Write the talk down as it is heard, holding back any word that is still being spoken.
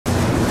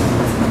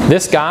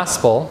This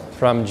gospel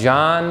from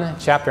John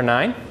chapter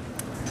 9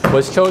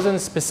 was chosen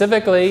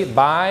specifically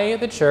by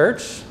the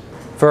church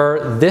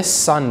for this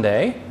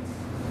Sunday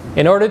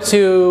in order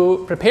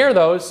to prepare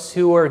those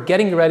who were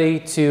getting ready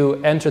to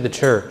enter the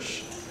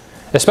church,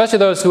 especially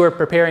those who are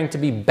preparing to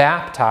be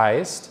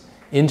baptized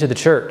into the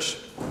church.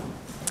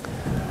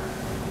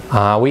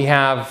 We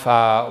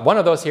have one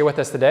of those here with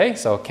us today,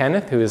 so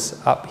Kenneth, who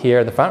is up here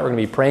in the front. We're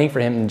going to be praying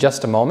for him in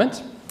just a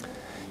moment.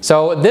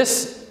 So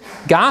this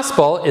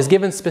gospel is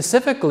given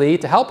specifically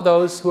to help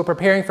those who are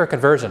preparing for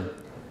conversion,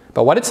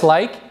 but what it's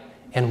like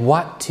and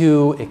what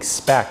to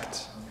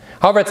expect.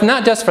 However, it's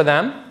not just for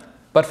them,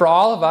 but for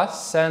all of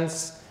us,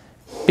 since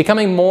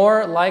becoming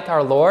more like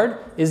our Lord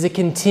is a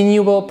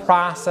continual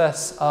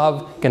process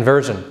of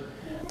conversion.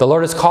 The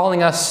Lord is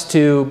calling us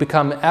to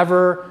become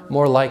ever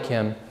more like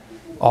Him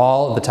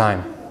all the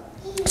time.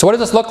 So what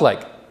does this look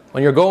like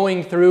when you're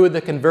going through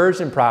the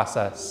conversion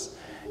process?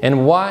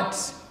 And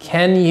what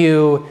can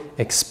you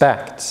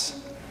expect?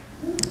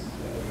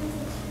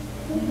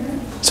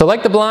 So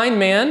like the blind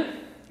man,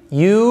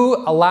 you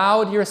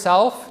allowed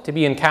yourself to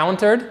be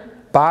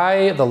encountered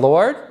by the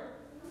Lord.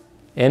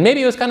 And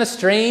maybe it was kind of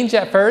strange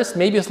at first.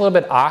 Maybe it's a little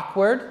bit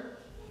awkward,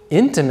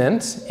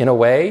 intimate in a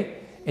way,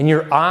 and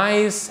your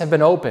eyes have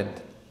been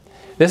opened.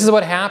 This is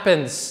what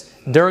happens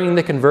during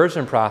the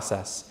conversion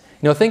process.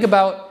 You know, think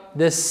about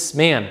this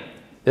man,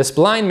 this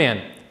blind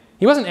man.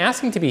 He wasn't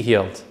asking to be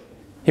healed.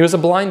 He was a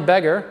blind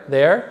beggar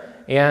there,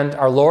 and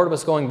our Lord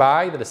was going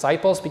by. The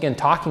disciples began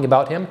talking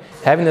about him,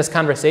 having this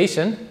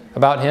conversation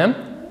about him.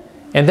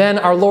 And then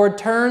our Lord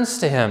turns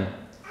to him,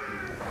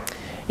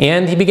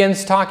 and he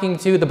begins talking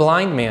to the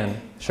blind man,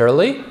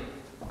 surely,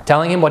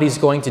 telling him what he's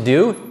going to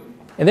do.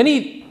 And then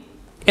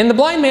the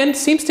blind man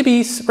seems to be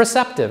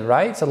receptive,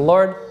 right? So the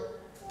Lord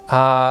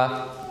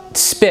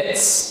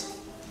spits,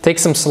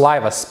 takes some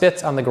saliva,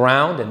 spits on the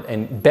ground,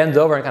 and bends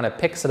over and kind of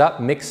picks it up,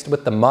 mixed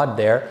with the mud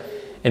there,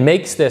 and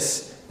makes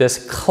this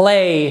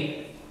clay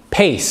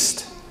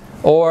paste,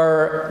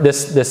 or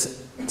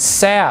this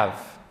salve.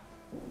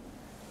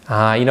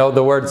 You know,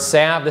 the word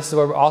salve, this is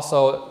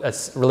also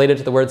related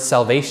to the word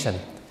salvation.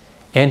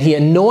 And he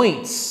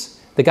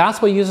anoints, the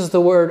gospel uses the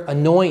word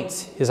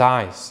anoint his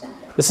eyes.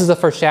 This is a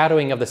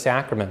foreshadowing of the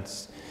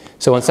sacraments.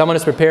 So when someone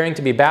is preparing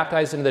to be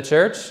baptized into the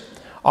church,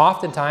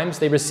 oftentimes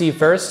they receive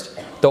first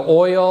the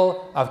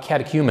oil of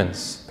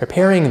catechumens,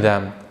 preparing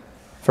them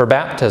for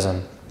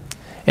baptism.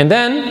 And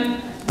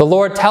then the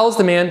Lord tells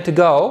the man to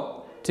go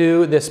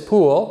to this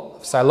pool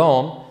of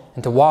Siloam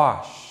and to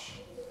wash.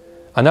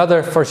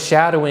 Another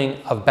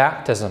foreshadowing of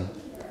baptism,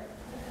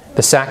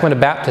 the sacrament of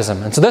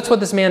baptism. And so that's what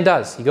this man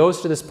does. He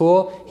goes to this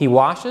pool, he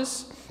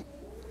washes,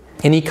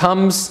 and he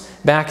comes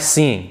back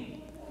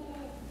seeing.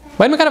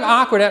 Might be kind of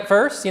awkward at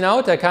first, you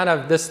know, to kind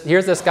of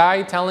here's this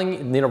guy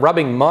telling, you know,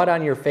 rubbing mud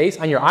on your face,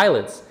 on your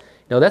eyelids.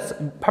 You know, that's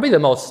probably the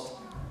most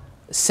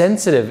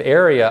sensitive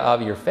area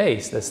of your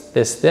face,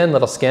 this thin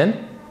little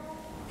skin.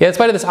 Yet in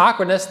spite of this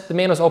awkwardness, the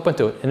man was open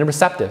to it and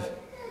receptive.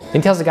 And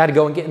he tells the guy to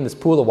go and get in this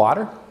pool of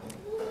water.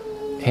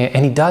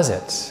 And he does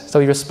it. So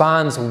he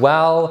responds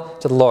well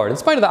to the Lord, in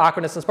spite of the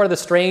awkwardness, in spite of the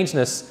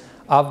strangeness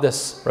of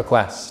this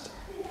request.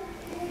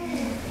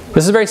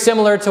 This is very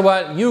similar to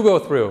what you go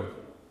through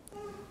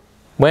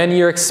when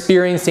you're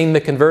experiencing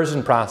the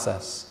conversion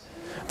process.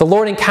 The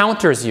Lord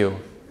encounters you.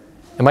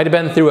 It might have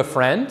been through a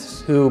friend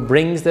who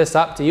brings this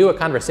up to you, a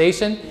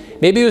conversation.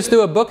 Maybe it was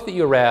through a book that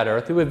you read or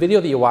through a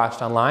video that you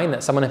watched online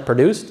that someone had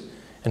produced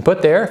and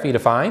put there for you to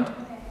find.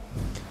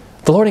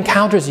 The Lord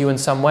encounters you in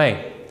some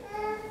way.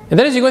 And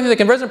then as you go through the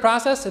conversion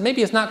process, and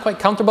maybe it's not quite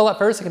comfortable at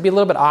first, it can be a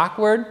little bit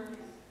awkward.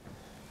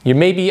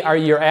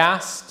 You're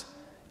asked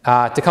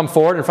to come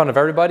forward in front of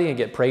everybody and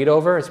get prayed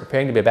over as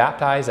preparing to be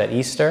baptized at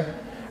Easter.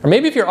 Or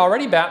maybe if you're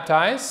already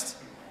baptized,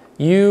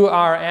 you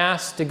are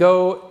asked to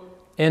go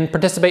and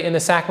participate in the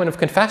sacrament of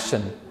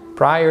confession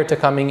prior to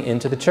coming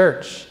into the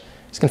church.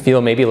 This can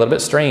feel maybe a little bit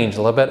strange,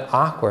 a little bit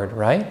awkward,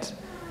 right?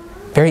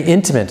 Very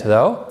intimate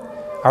though.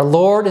 Our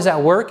Lord is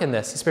at work in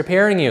this. He's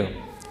preparing you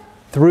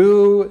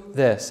through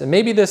this, and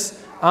maybe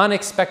this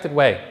unexpected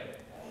way.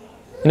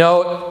 You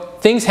know,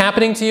 things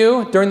happening to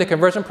you during the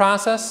conversion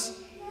process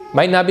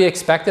might not be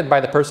expected by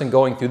the person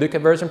going through the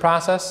conversion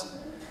process,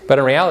 but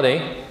in reality,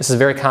 this is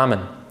very common.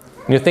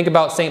 When you think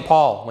about St.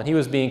 Paul, when he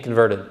was being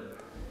converted,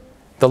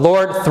 the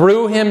Lord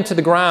threw him to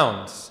the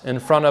ground in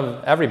front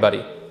of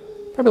everybody.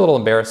 Probably a little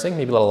embarrassing,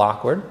 maybe a little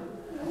awkward.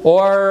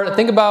 Or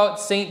think about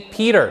St.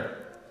 Peter,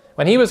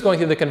 when he was going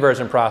through the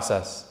conversion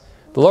process.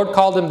 The Lord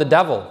called him the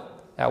devil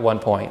at one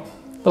point.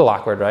 A little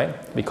awkward,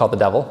 right? To be called the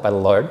devil by the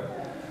Lord.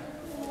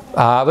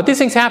 But these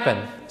things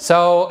happen.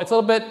 So it's a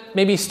little bit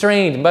maybe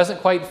strange. It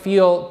doesn't quite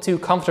feel too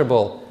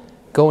comfortable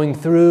going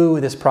through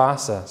this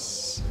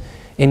process.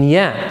 And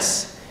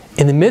yet,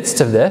 in the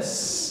midst of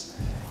this,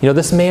 you know,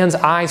 this man's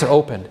eyes are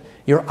opened.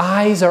 Your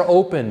eyes are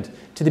opened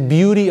to the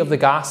beauty of the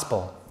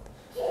gospel,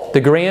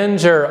 the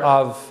grandeur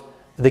of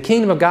the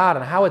kingdom of God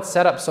and how it's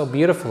set up so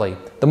beautifully,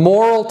 the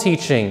moral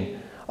teaching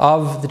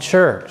of the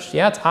church.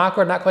 Yeah, it's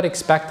awkward, not quite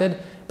expected,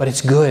 but it's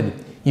good.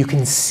 You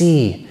can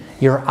see.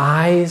 Your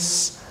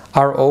eyes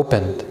are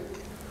opened.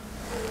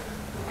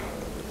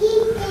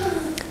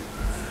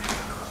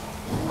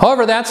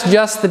 However, that's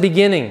just the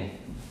beginning.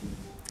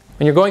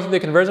 When you're going through the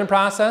conversion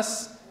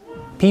process,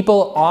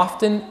 people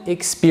often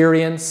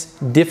experience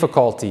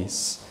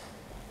difficulties,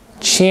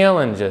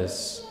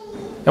 challenges.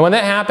 And when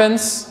that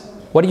happens,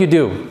 what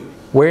do?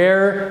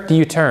 Where do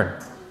you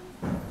turn?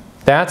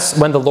 That's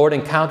when the Lord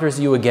encounters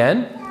you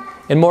again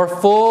and more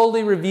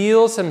fully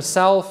reveals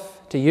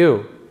himself to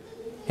you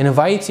and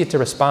invites you to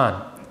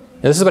respond.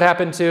 And this is what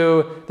happened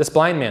to this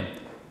blind man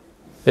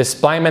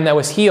that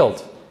was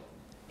healed.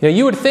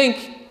 You would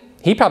think,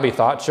 he probably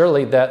thought,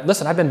 surely, that,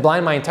 listen, I've been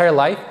blind my entire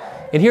life,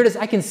 and here it is,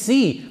 I can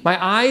see.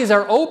 My eyes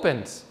are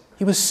opened.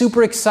 He was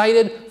super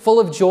excited,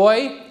 full of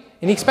joy,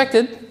 and he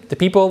expected the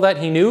people that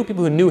he knew,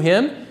 people who knew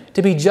him,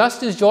 to be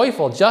just as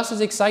joyful, just as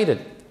excited.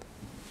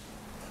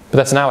 But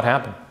that's not what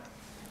happened.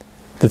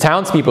 The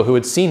townspeople who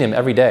had seen him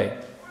every day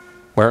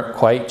weren't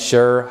quite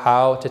sure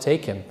how to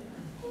take him,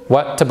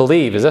 what to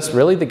believe. Is this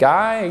really the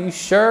guy? Are you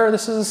sure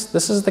this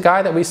is the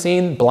guy that we've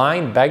seen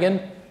blind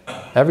begging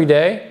every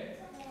day?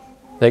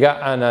 They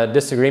got on a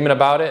disagreement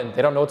about it, and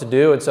they don't know what to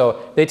do, and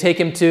so they take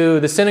him to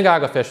the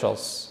synagogue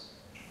officials.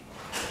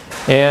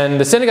 And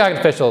the synagogue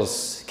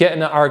officials get in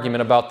an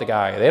argument about the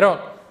guy. They don't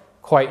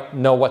quite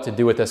know what to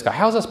do with this guy.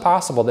 How is this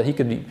possible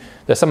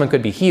that someone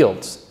could be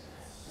healed?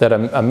 That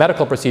a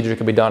medical procedure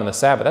could be done on the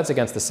Sabbath? That's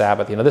against the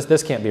Sabbath.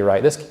 This can't be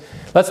right.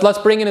 Let's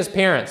bring in his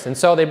parents. And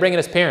so they bring in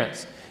his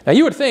parents. Now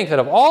you would think that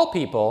of all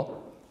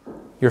people,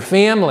 your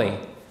family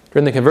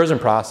during the conversion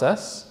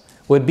process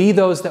would be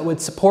those that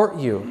would support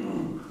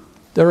you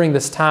during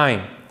this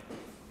time.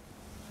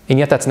 And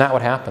yet that's not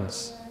what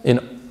happens.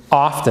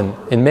 Often,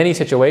 in many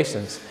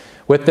situations,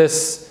 with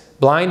this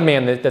blind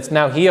man that's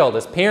now healed,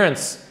 his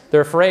parents,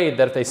 they're afraid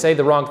that if they say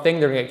the wrong thing,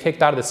 they're going to get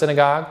kicked out of the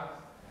synagogue.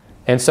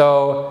 And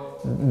so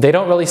they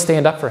don't really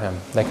stand up for him.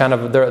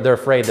 They're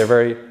afraid. They're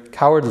very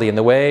cowardly in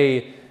the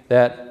way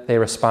that they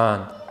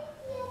respond.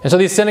 And so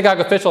these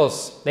synagogue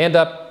officials, they end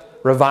up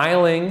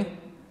reviling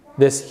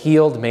this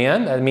healed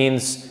man. That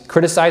means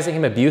criticizing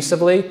him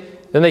abusively.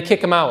 Then they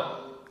kick him out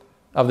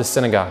of the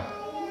synagogue.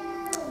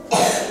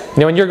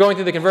 When you're going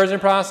through the conversion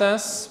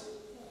process,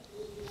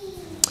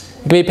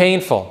 it can be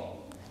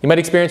painful. You might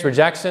experience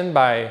rejection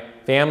by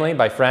family,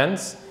 by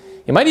friends.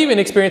 You might even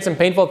experience some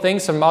painful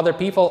things from other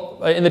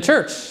people in the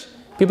church.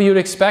 People you would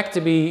expect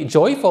to be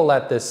joyful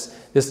at this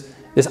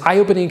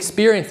eye-opening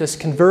experience, this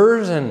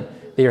conversion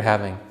that you're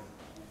having.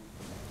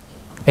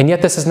 And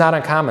yet this is not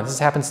uncommon. This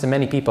happens to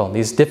many people in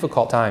these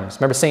difficult times.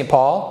 Remember St.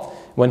 Paul,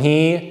 when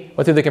he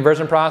went through the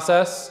conversion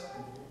process,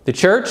 the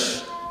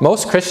church,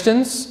 most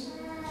Christians,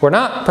 were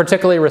not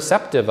particularly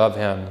receptive of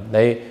him.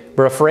 They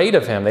were afraid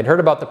of him. They'd heard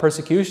about the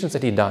persecutions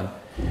that he'd done.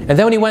 And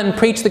then when he went and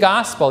preached the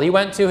gospel, he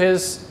went to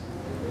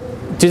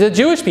the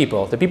Jewish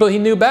people, the people he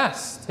knew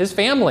best, his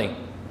family,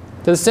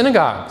 to the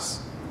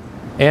synagogues.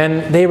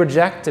 And they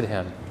rejected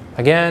him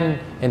again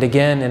and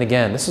again and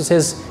again. This was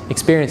his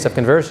experience of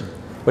conversion,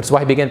 which is why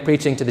he began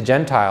preaching to the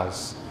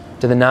Gentiles,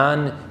 to the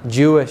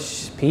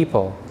non-Jewish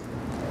people.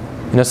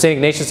 St.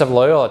 Ignatius of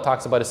Loyola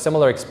talks about a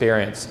similar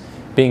experience,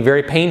 being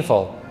very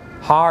painful,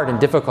 hard, and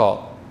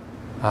difficult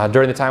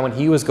during the time when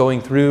he was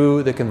going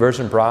through the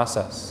conversion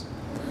process.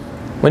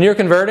 When you're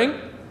converting,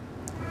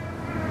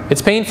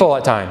 it's painful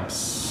at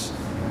times.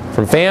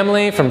 From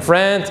family, from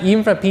friends,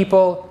 even from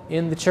people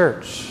in the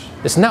church.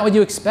 It's not what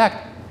you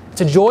expect.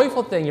 It's a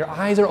joyful thing. Your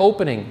eyes are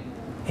opening.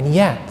 And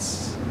yet,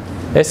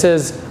 this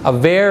is a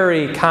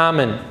very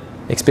common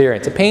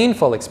experience, a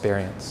painful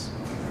experience.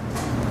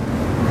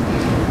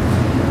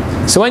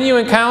 So when you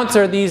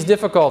encounter these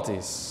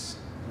difficulties,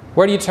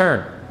 where do you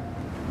turn?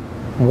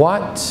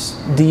 What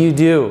do you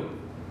do?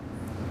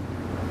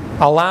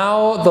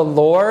 Allow the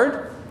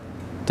Lord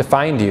to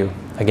find you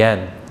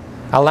again.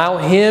 Allow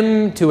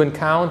Him to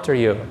encounter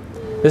you.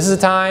 This is a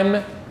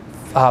time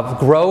of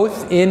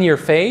growth in your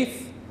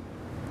faith.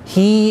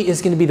 He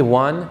is going to be the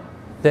one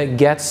that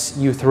gets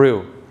you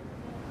through.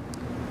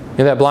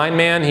 That blind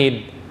man,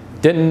 he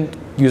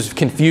was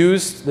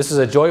confused. This is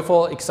a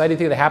joyful, exciting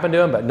thing that happened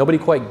to him, but nobody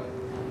quite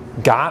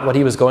got what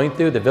he was going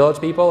through. The village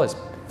people, his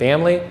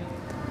family,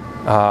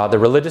 the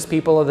religious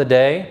people of the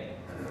day.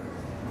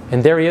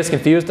 And there he is,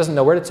 confused, doesn't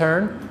know where to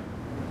turn.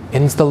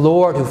 And it's the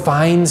Lord who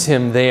finds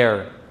him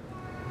there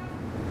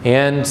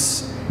and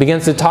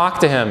begins to talk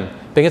to him,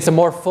 begins to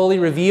more fully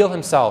reveal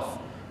himself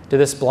to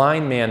this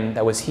blind man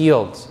that was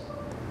healed.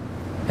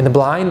 And the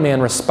blind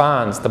man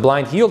responds, the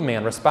blind healed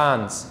man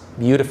responds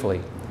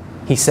beautifully.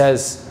 He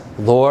says,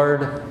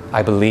 "Lord,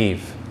 I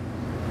believe."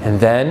 And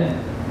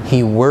then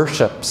he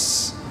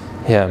worships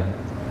him.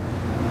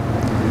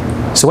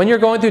 So when you're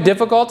going through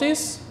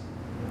difficulties,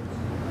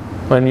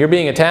 when you're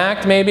being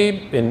attacked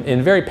maybe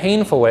in very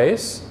painful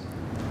ways,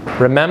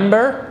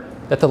 remember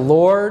that the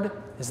Lord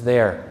is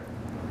there.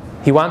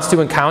 He wants to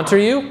encounter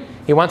you.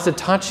 He wants to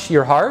touch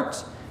your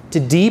heart, to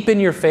deepen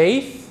your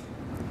faith,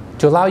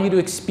 to allow you to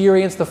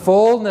experience the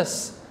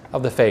fullness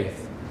of the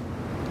faith.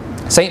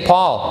 St.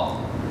 Paul,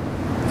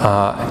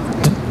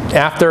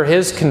 after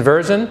his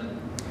conversion,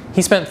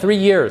 he spent 3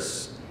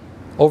 years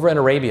over in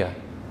Arabia,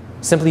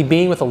 simply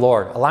being with the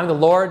Lord, allowing the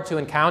Lord to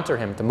encounter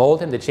him, to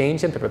mold him, to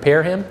change him, to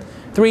prepare him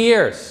 3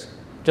 years.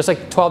 Just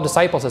like 12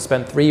 disciples had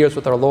spent 3 years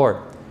with our Lord.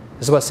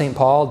 This is what St.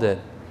 Paul did.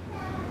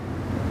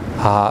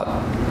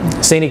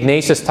 St.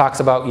 Ignatius talks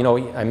about,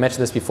 I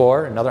mentioned this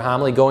before, another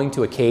homily, going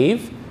to a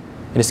cave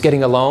and just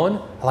getting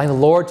alone, allowing the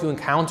Lord to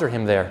encounter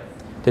him there,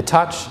 to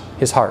touch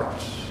his heart.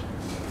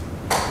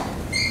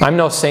 I'm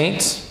no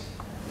saint,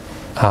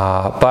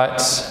 but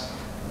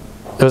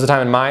there was a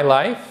time in my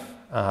life,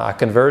 a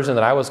conversion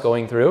that I was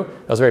going through,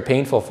 that was very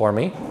painful for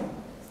me.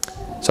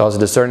 So I was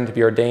discerning to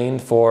be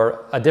ordained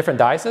for a different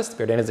diocese, to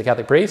be ordained as a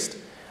Catholic priest.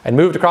 I'd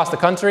moved across the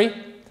country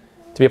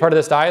to be a part of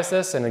this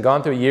diocese and had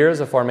gone through years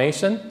of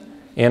formation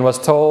and was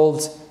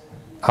told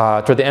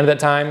toward the end of that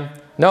time,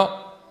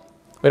 no,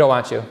 we don't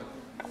want you.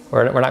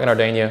 We're not going to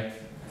ordain you. I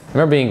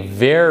remember being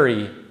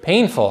very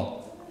painful.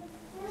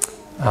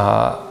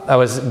 I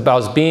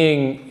was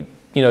being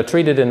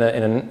treated in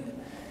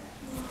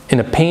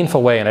a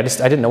painful way, and I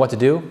didn't know what to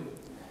do.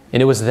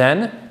 And it was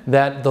then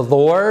that the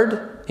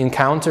Lord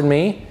encountered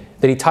me,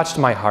 that he touched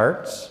my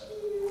heart,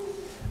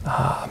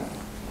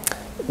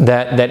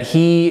 that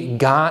he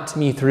got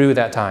me through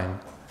that time.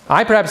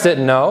 I perhaps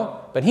didn't know,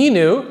 but he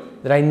knew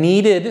that I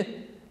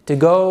needed to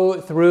go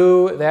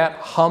through that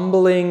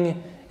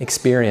humbling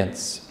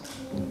experience.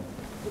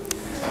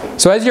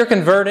 So as you're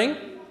converting,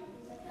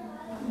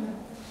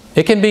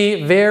 it can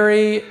be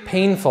very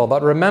painful,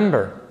 but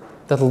remember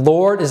that the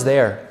Lord is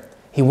there.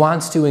 He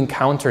wants to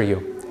encounter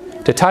you,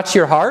 to touch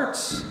your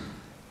hearts,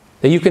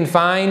 that you can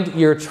find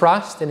your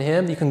trust in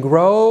him, you can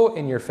grow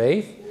in your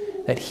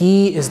faith, that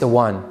he is the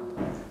one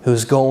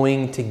who's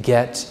going to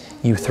get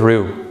you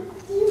through.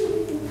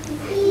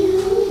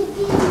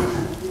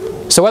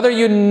 So whether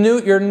you're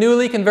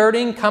newly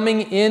converting,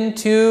 coming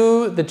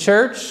into the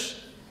church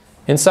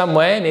in some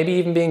way, maybe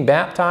even being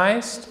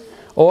baptized,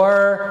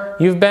 or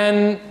you've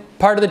been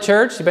part of the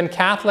church, you've been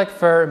Catholic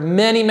for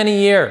many, many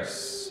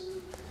years,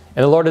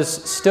 and the Lord is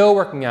still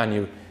working on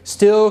you,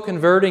 still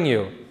converting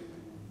you,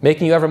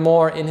 making you ever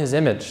more in his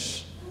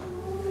image.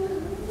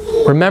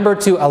 Remember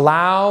to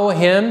allow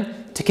him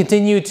to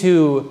continue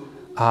to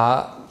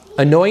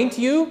anoint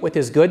you with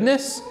his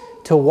goodness,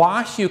 to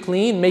wash you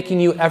clean,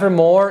 making you ever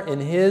more in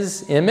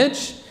his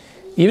image,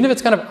 even if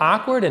it's kind of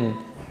awkward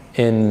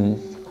and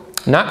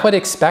not quite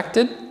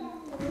expected.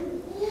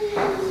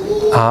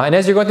 And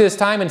as you're going through this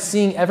time and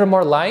seeing ever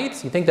more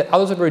light, you think that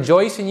others would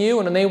rejoice in you,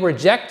 and when they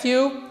reject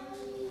you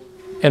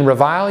and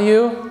revile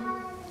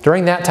you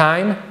during that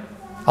time,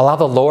 allow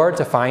the Lord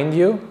to find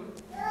you,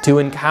 to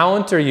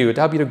encounter you, to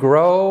help you to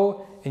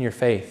grow in your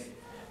faith.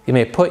 You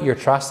may put your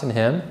trust in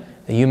him,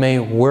 that you may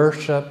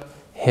worship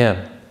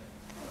him,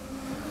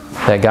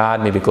 that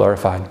God may be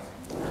glorified.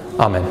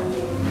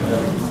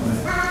 Amen.